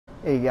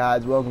Hey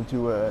guys, welcome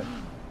to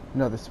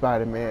another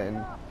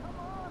Spider-Man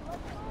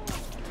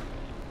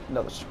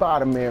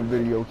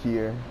video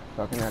here.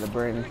 Fucking had a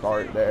brain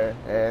fart there,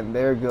 and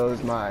there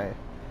goes the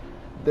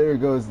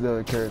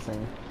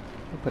cursing.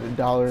 I put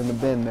 $1 in the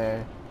bin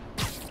there.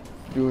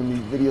 Doing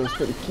these videos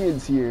for the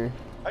kids here.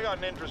 I got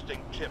an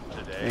interesting tip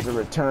today. There's a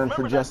return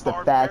for just the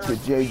facts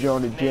with J.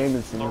 Jonah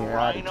Jameson here.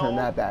 I had to turn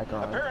that back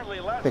on.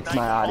 Fix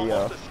my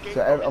audio.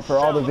 So for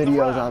all the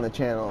videos on the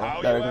channel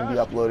that are going to be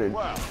uploaded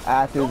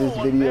after this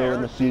video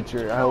in the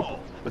future, I hope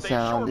the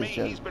sound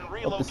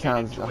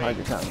sounds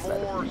 100 times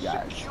better for you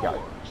guys. Got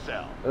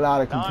a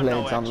lot of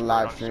complaints on the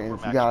live streams.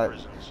 You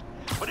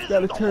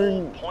gotta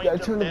turn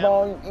the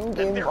volume,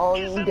 in-game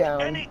volume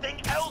down.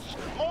 Anything else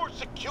more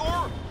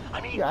secure?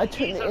 Yeah, I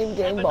turned the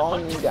in-game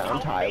volume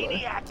down, Tyler.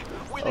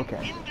 Okay.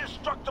 We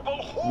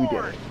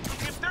did it.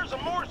 If there's a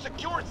more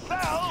secure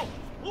cell,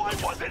 why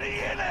wasn't he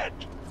in it?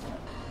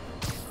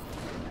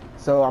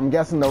 So I'm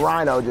guessing the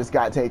Rhino just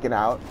got taken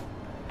out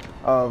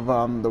of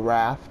the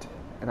raft,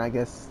 and I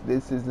guess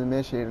this is the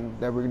mission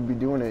that we're gonna be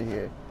doing it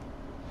here.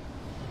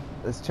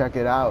 Let's check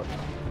it out.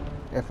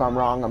 If I'm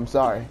wrong, I'm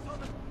sorry.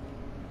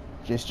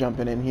 Just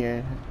jumping in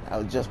here. I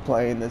was just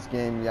playing this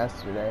game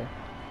yesterday.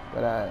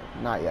 But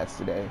not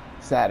yesterday,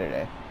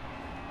 Saturday.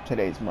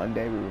 Today's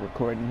Monday, we were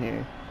recording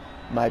here.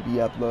 Might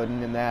be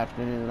uploading in the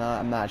afternoon,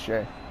 I'm not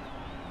sure.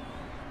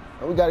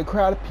 And we got a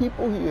crowd of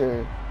people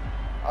here.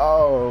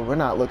 Oh, we're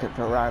not looking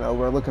for Rhino,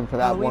 we're looking for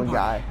that Halloween one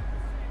guy.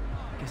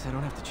 Guess I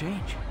don't have to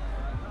change.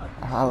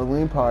 A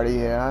Halloween party,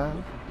 yeah.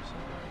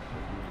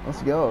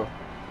 Let's go.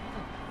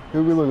 Who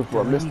are we looking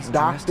for? Delaney's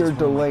Dr.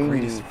 Delaney.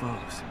 Greatest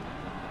foes.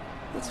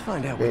 Let's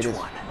find out which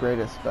one.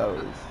 Greatest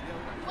foes.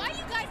 Why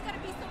you guys gotta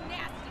be so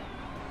nasty?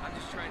 I'm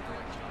just trying to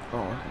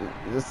Oh,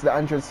 this is the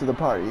entrance to the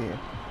party here.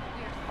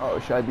 Oh,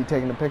 should I be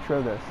taking a picture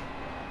of this?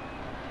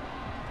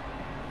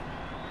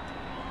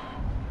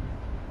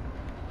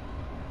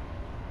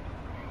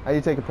 How do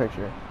you take a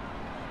picture?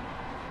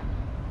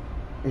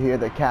 You hear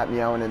the cat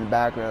meowing in the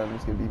background.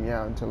 He's gonna be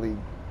meowing until he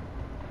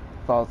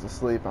falls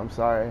asleep. I'm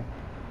sorry.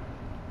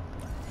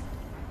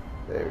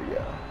 There we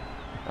go.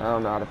 I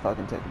don't know how to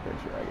fucking take a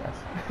picture, I guess.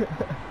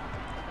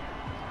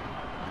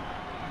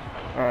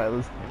 Alright,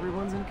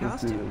 Everyone's in let's do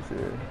costume. this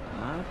here. A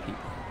lot of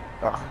people.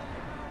 Oh.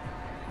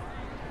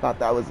 Thought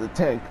that was a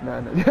tank,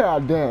 man. Yeah,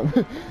 damn.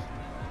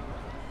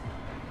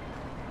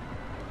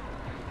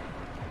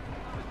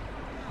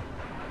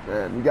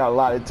 Man, we got a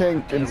lot of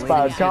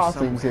tank-inspired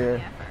costumes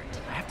here.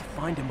 I have to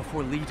find him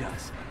before Lee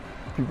does.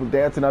 People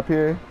dancing up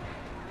here.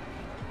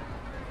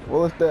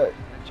 Well, if the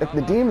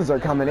demons are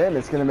coming in,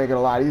 it's gonna make it a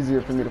lot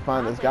easier for me to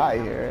find this guy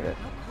here. Isn't it?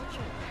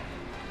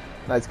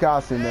 Nice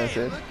costume, that's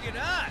it. Look at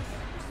us,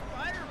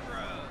 Spider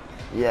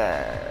Bros.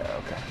 Yeah,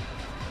 okay.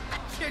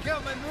 Check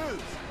out my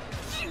moves.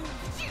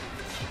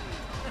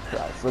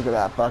 Christ, look at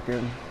that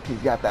fucking. He's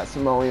got that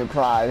Samoan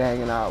pride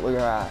hanging out. Look at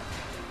that.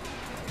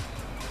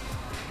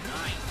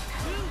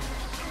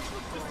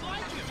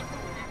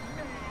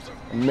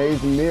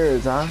 Amazing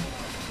mirrors, huh?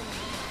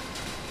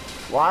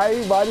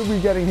 Why did we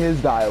getting his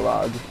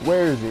dialogue?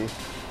 Where is he?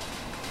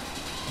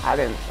 I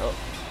didn't. Oh.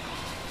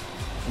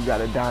 You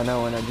got a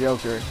Dino and a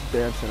Joker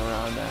dancing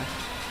around there.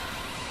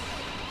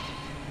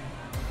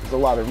 There's a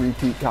lot of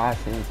repeat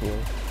costumes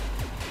here.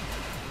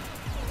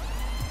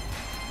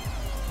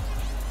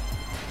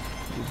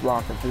 Just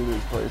walking through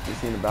this place, we've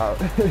seen about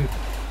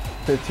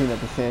 15 of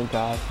the same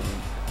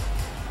costumes.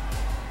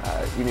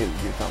 We need to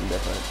do something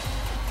different.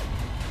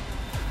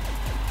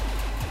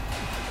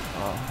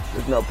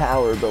 There's no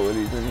power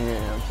abilities in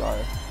here, I'm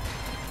sorry.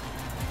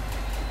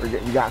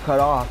 You got cut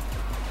off.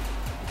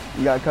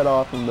 You got cut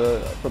off from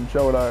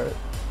showing our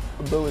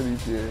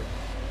abilities here.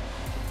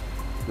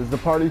 Does the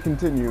party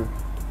continue?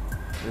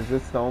 Is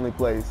this the only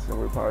place that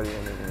we're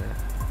partying in here?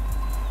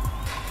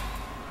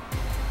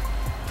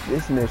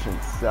 This mission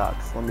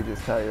sucks, let me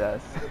just tell you that.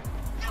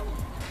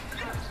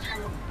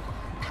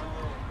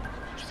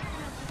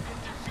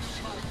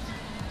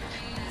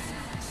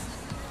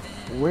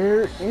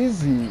 Where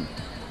is he?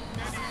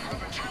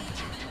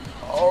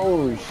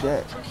 Oh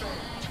shit.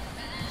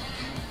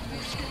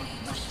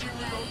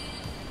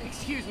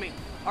 Excuse me,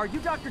 are you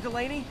Dr.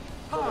 Delaney?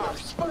 Ah,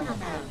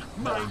 Spider-Man,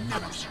 my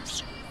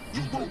nemesis.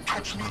 You won't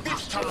catch me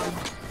this time.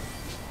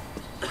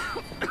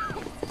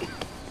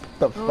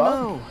 The fuck?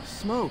 Oh no,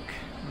 smoke.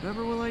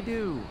 Whatever will I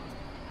do?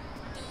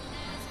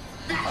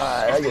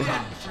 Alright,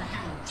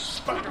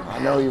 I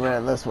know he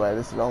ran this way.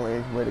 This is the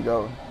only way to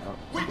go. Oh,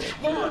 Which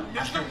one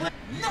is the way?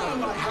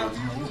 Now I have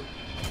you.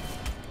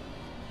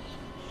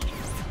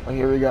 Well,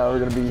 here we go. We're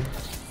gonna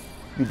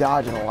be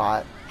dodging a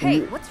lot.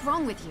 Hey, what's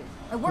wrong with you?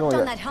 I worked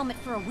on that helmet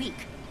for a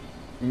week.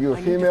 Are you a I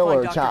need to female find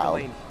or a Dr. child?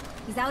 Delaney.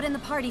 He's out in the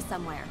party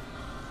somewhere.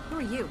 Who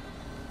are you?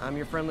 I'm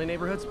your friendly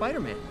neighborhood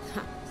Spider-Man.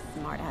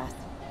 Smart ass.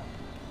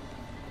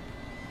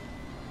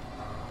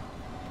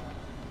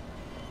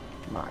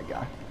 My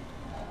God.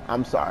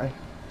 I'm sorry.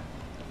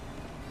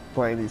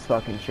 Playing these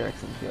fucking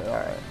tricks and shit.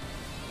 Alright.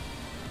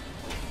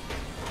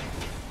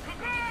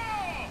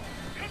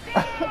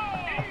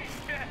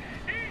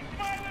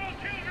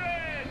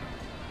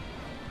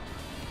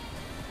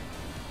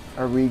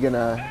 Are we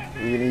gonna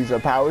use our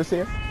powers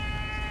here?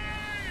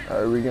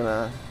 Or are we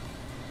gonna...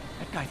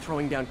 That guy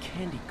throwing down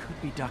candy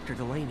could be Dr.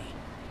 Delaney.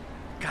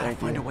 Gotta Thank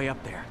find you. a way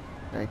up there.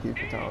 Thank you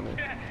for telling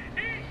me.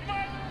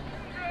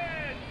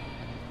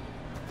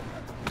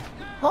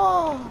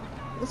 Oh,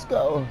 let's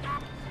go.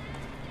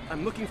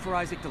 I'm looking for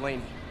Isaac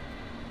Delaney.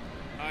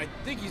 I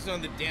think he's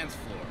on the dance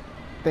floor.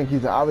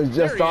 I was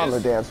just There he on the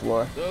is. dance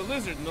floor. The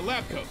lizard in the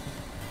lab coat.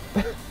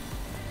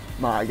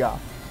 My God.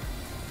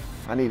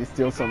 I need to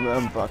steal some of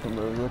them fucking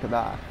moves. Look at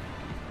that.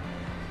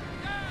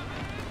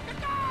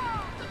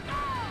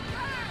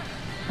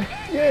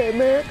 Yeah,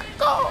 man.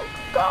 Go.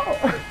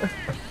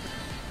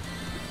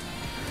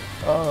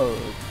 Oh,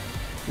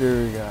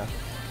 here we go.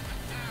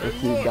 Let's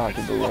see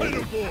Dr.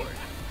 Delaney.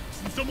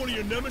 Some of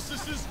your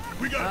nemesises?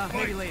 We gotta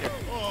fight. Maybe later.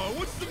 Oh,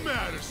 what's the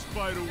matter,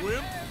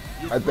 Spider-Wimp?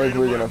 You I think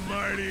we're gonna...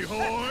 mighty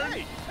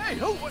horn? Hey,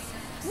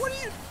 what are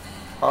you?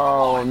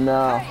 Oh,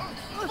 no.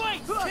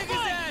 Fight! Kick his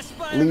ass,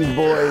 Spider-Man! These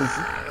boys.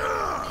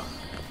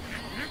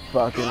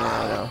 Fucking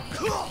rhino.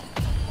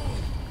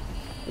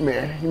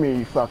 Man, you mean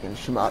you fucking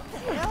schmuck.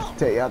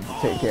 You have to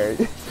take care of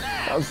you.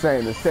 I'm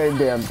saying the same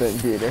damn thing,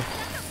 Peter.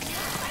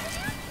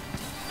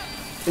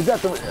 Is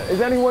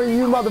any one of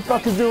you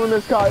motherfuckers doing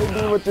this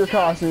doing with your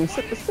costume?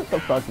 Sit the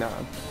fuck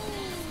down.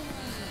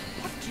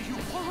 What do you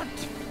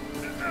want?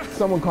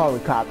 Someone call the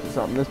cops or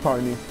something. This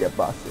party needs to get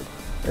busted.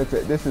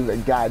 This is a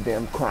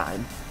goddamn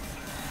crime.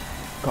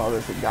 Call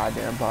this a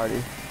goddamn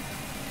party.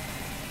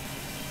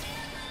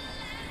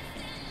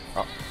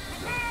 Oh.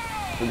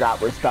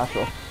 Forgot we're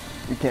special.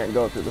 You can't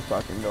go through the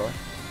fucking door.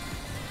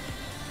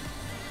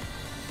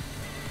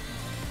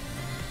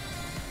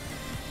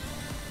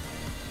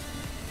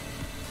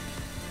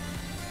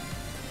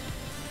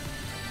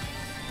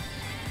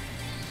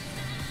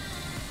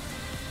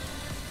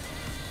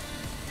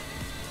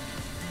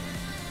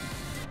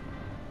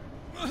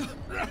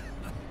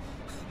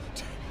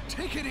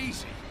 Take it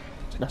easy.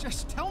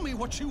 Just tell me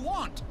what you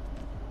want.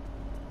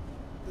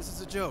 This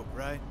is a joke,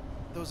 right?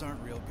 Those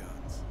aren't real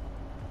guns.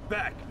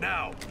 Back,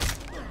 now!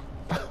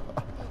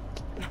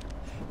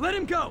 Let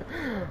him go!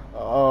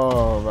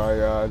 Oh my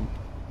God.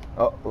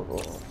 Oh.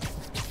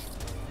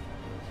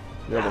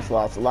 You almost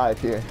lost a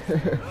life here.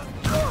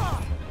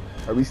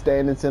 Are we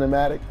staying in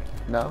cinematic?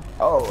 No?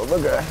 Oh,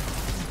 look at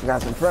we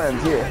got some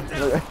friends here.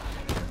 Look at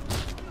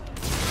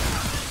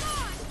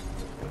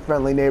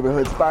friendly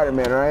neighborhood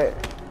Spider-Man, right?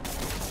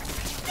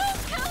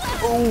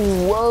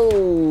 Oh,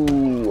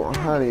 whoa!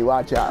 Honey,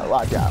 watch out,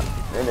 watch out.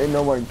 And ain't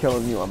no one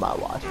killing you on my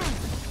watch.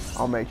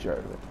 I'll make sure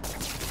of it.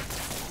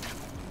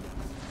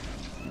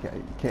 Okay,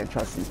 you can't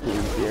trust these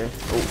police here.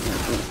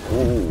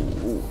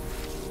 Oh.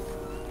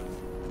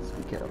 Just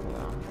be careful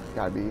now.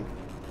 Gotta be.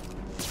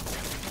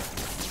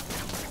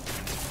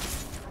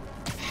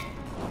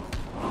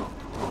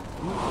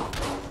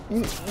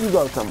 You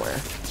go somewhere.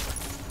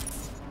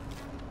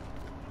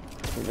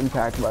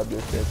 Impact web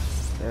this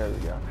bitch. There we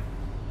go.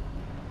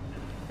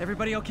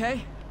 Everybody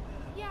okay?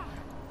 Yeah.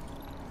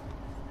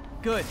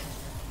 Good.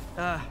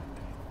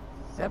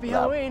 Happy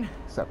Halloween.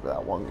 Except for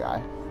that one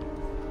guy.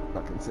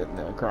 Fucking sitting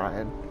there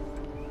crying.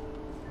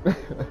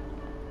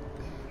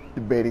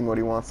 Debating what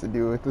he wants to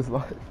do with his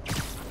life.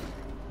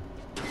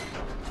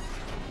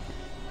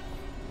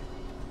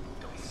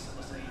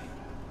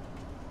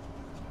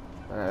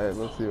 Alright,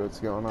 let's see what's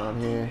going on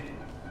here.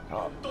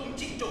 Oh.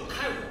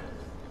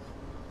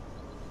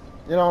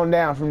 Get on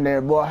down from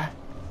there, boy.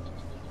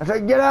 I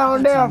said, get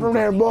on down from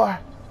there, boy.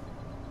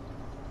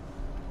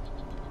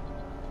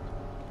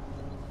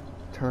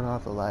 Turn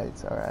off the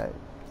lights, alright.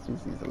 Let's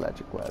use these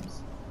electric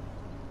webs.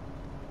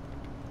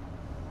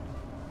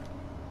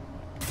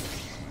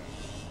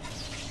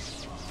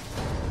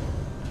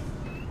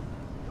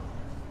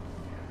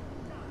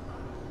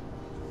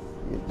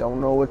 You don't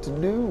know what to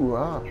do,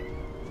 huh?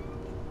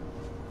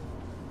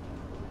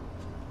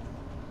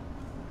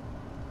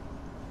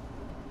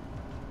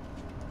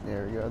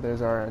 There we go,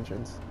 there's our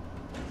entrance.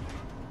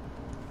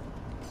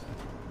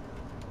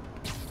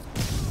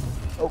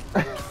 Oh,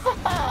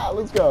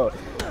 let's go.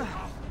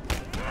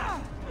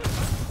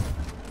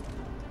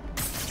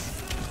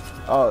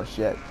 Oh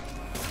shit.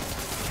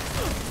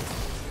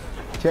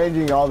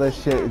 Changing all this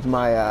shit is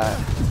my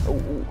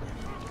oh,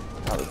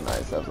 that was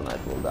nice. That was a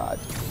nice little dodge.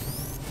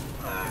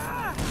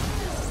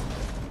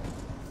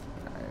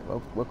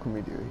 Alright, what can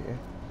we do here?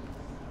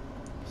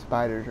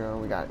 Spider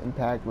drone, we got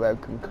impact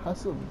web,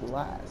 concussive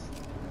blast.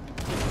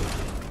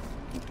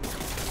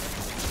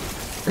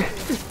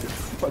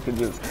 Fucking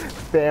just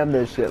spam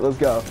this shit. Let's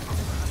go.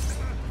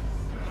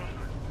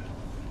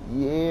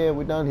 Yeah,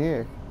 we're done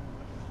here.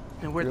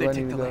 And where'd they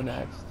take Delaney? Go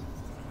next.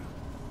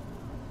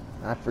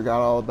 I forgot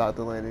all about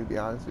Delaney, to be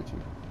honest with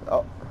you.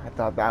 Oh, I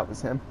thought that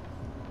was him.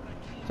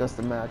 Just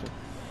imagine.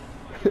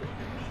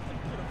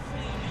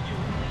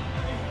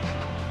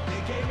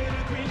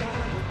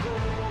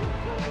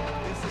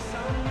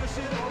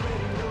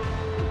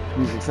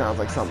 Music sounds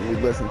like something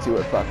we'd listen to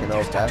at fucking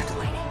OFest.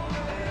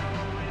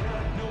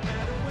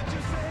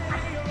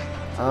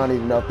 I don't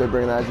even know if they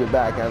bring that shit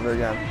back ever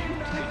again.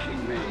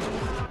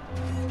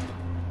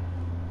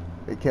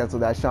 They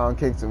canceled that Sean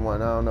Kingston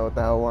one. I don't know what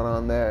the hell went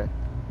on there.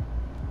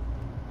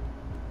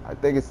 I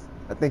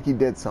think he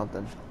did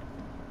something.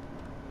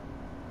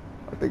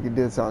 I think he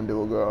did something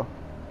to a girl.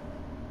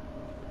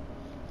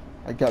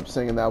 I kept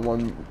singing that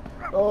one.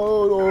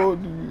 Oh,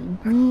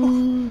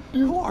 Who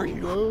are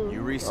you?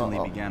 You recently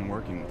began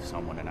working with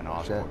someone in an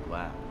Oscorp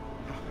lab.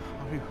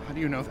 How do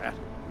you know that?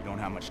 We don't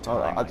have much Oh,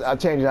 time. I'll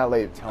change that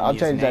later. Tell I'll me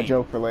his change that name.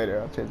 joke for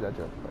later. I'll change that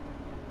joke for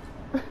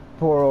later.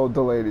 Poor old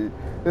Delaney.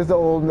 This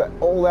old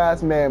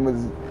ass man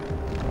was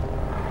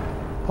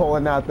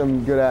pulling out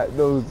them good at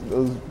those.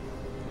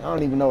 I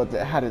don't even know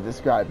how to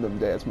describe them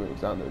dance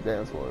moves on the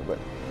dance floor, but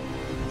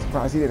I'm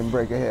surprised he didn't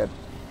break a hip.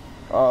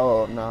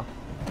 Oh no.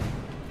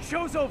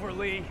 Show's over,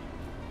 Lee.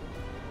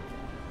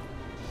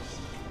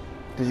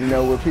 Did you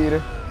know we're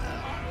Peter?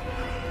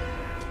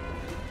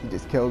 He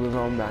just killed his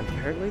own man.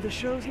 Apparently the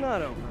show's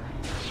not over.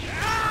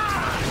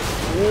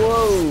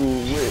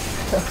 Whoa! Wait.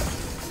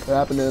 What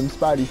happened to them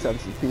Spidey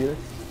senses, Peter?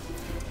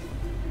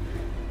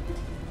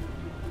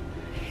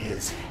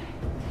 His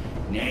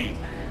name,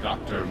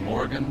 Dr.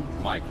 Morgan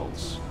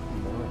Michaels.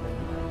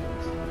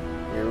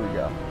 Here we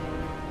go.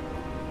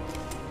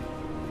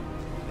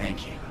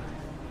 Thank you.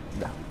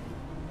 No.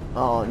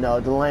 Oh no,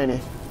 Delaney.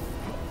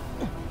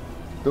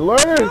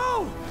 Delaney!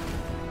 No!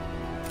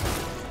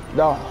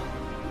 No.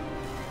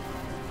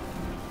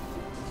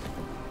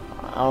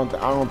 I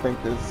don't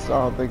think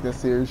this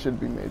series should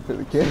be made for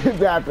the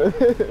kids after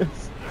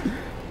this.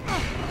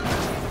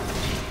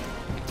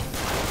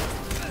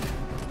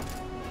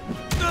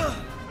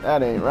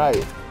 That ain't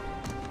right.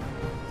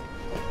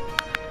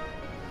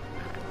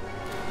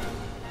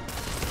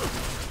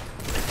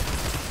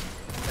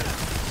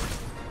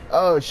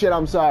 Oh shit,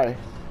 I'm sorry.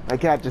 My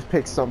cat just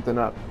picked something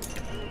up.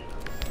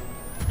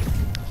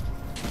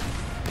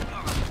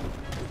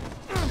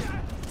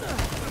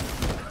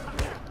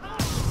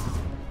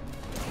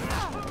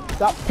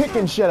 Stop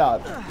picking shit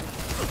up.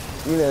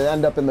 You're gonna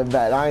end up in the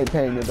vet. I ain't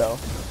paying you though.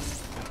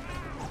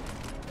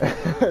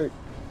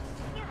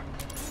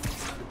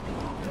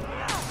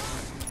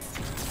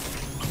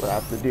 What I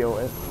have to deal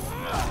with.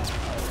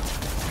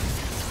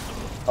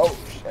 Oh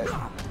shit.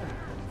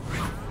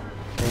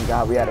 Thank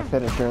God we had a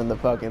finisher in the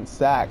fucking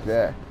sack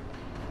there.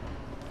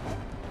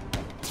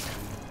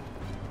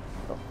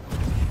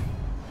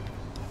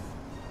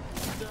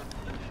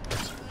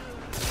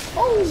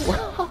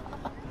 Oh!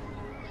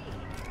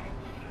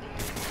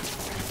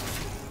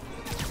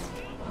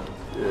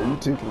 Yeah, you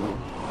two can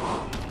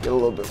get a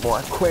little bit more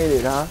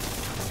acquainted, huh?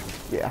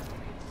 Yeah.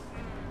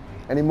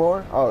 Any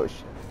more? Oh shit.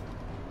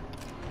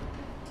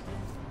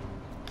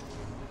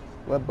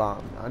 Web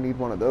bomb. I need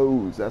one of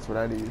those. That's what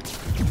I need.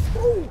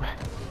 Woo.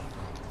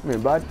 Come here,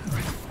 bud.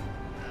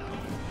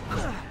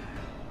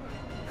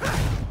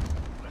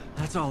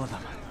 That's all of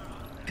them.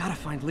 Gotta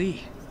find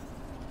Lee.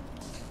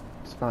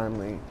 It's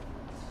finally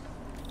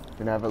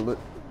gonna have a look.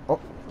 Oh,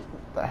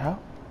 what the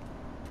hell?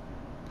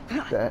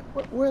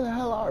 Where the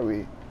hell are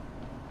we?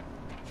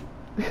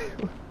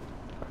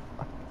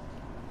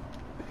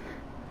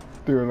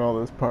 Doing all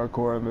this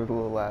parkour in this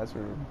little ass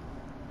room.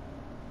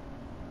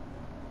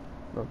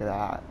 Look at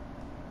that.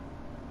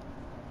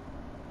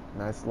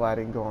 Nice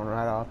lighting going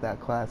right off that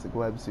classic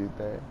websuit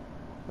there.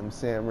 Them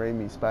Sam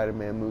Raimi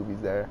Spider-Man movies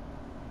there.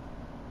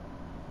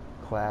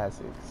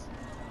 Classics.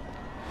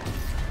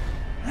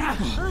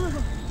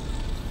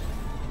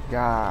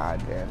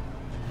 God damn.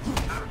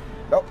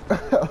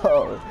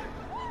 Oh.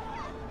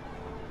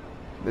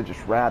 They're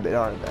just rabid,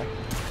 aren't they?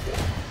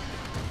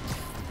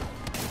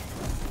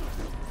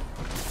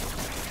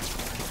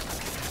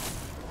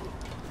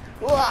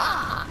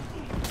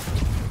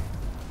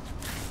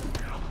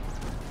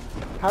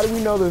 How do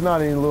we know there's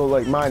not any little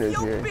like miners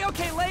You'll here? be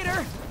okay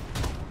later.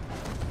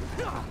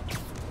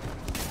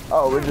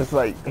 Oh, we're just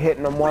like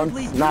hitting them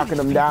once, knocking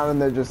them down,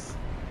 and they're just...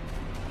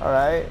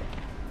 Alright.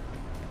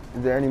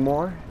 Is there any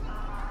more?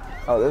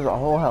 Oh, there's a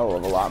whole hell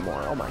of a lot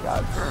more. Oh my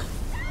god.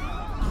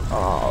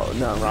 Oh,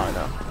 no,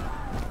 Rhino.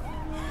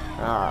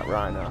 Ah,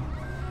 Rhino.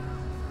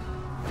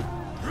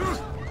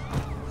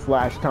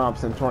 Flash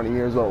Thompson, 20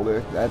 years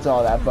older. That's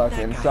all that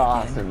fucking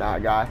sauce in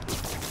that guy.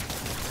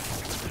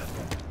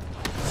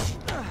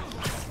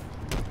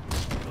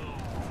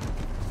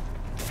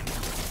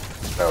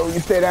 Oh, you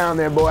stay down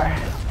there, boy.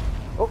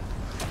 Oh.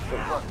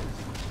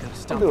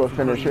 Let's do a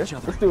finisher.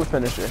 Let's do a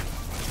finisher.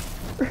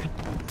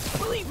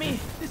 Believe me,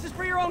 this is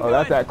for your own Oh, good.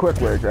 that's that quick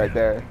work right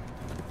there.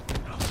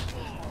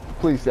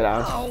 Please sit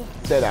down. Oh.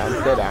 Sit down,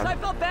 sit down. I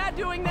felt bad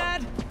doing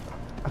that.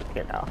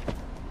 Okay, now.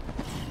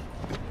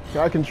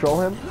 Can I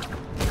control him?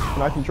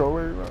 Can I control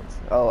where he runs?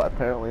 Oh,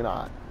 apparently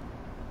not.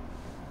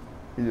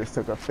 He just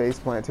took a face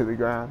plant to the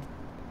ground.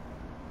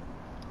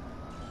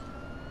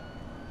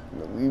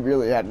 We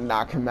really had to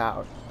knock him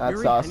out. That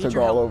Yuri, sauce I need took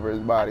your all help. over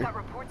his body. Got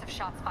reports of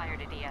shots fired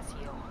at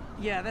ESU.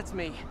 Yeah, that's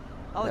me.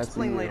 I'll That's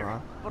explain you, later. huh?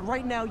 But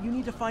right now, you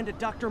need to find a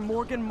Dr.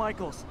 Morgan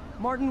Michaels.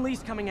 Martin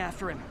Lee's coming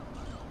after him.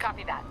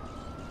 Copy that.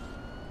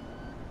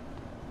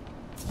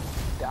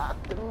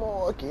 Dr.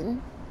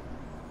 Morgan.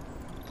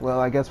 Well,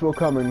 I guess we'll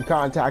come in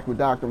contact with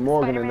Dr.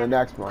 Morgan in the Spider-Man,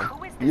 next one.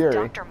 who is this Yuri.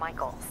 Dr.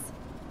 Michaels?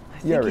 I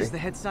think Yuri. he's the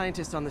head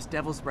scientist on this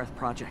Devil's Breath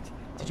project.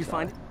 Did you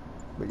find it?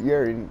 But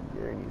Yuri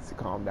needs to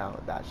calm down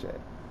with that shit.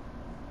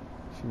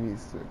 She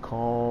needs to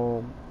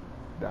calm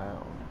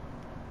down.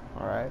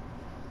 Alright?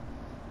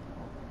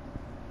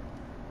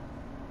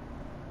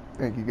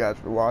 Thank you guys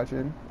for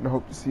watching, and I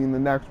hope to see you in the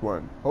next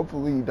one.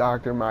 Hopefully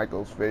Dr.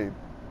 Michael's fate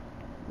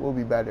will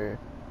be better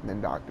than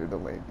Dr.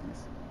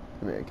 Delaney's.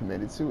 The man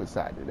committed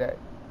suicide today.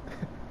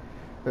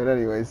 But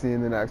anyway, see you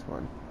in the next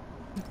one.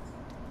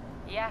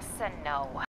 Yes and no.